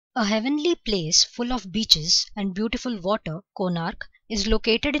A heavenly place full of beaches and beautiful water, Konark, is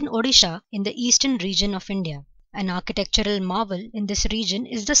located in Odisha in the eastern region of India. An architectural marvel in this region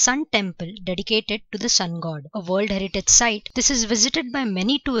is the Sun Temple dedicated to the Sun God. A World Heritage Site, this is visited by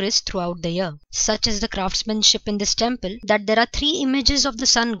many tourists throughout the year. Such is the craftsmanship in this temple that there are three images of the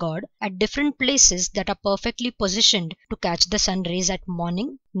Sun God at different places that are perfectly positioned to catch the sun rays at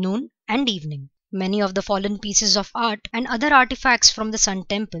morning, noon and evening. Many of the fallen pieces of art and other artifacts from the Sun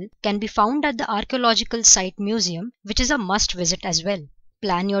Temple can be found at the Archaeological Site Museum, which is a must visit as well.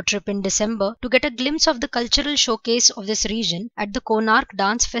 Plan your trip in December to get a glimpse of the cultural showcase of this region at the Konark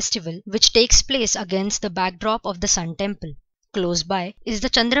Dance Festival, which takes place against the backdrop of the Sun Temple. Close by is the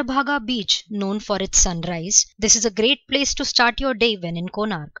Chandrabhaga beach, known for its sunrise. This is a great place to start your day when in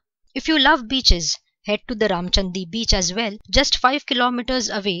Konark. If you love beaches, head to the Ramchandi beach as well, just 5 kilometers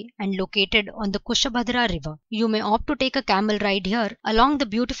away and located on the Kushabhadra river. You may opt to take a camel ride here along the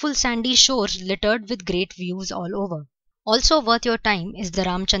beautiful sandy shores littered with great views all over. Also worth your time is the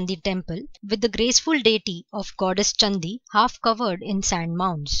Ramchandi temple with the graceful deity of goddess Chandi half covered in sand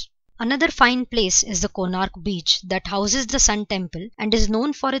mounds. Another fine place is the Konark beach that houses the Sun Temple and is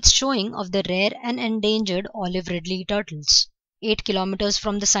known for its showing of the rare and endangered olive ridley turtles. 8 kilometers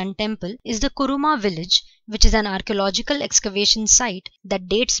from the Sun Temple is the Kuruma village, which is an archaeological excavation site that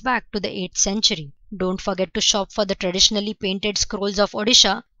dates back to the 8th century. Don't forget to shop for the traditionally painted scrolls of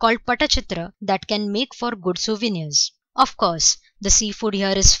Odisha called Patachitra that can make for good souvenirs. Of course, the seafood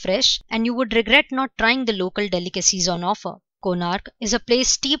here is fresh and you would regret not trying the local delicacies on offer. Konark is a place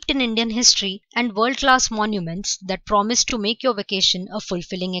steeped in Indian history and world-class monuments that promise to make your vacation a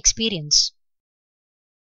fulfilling experience.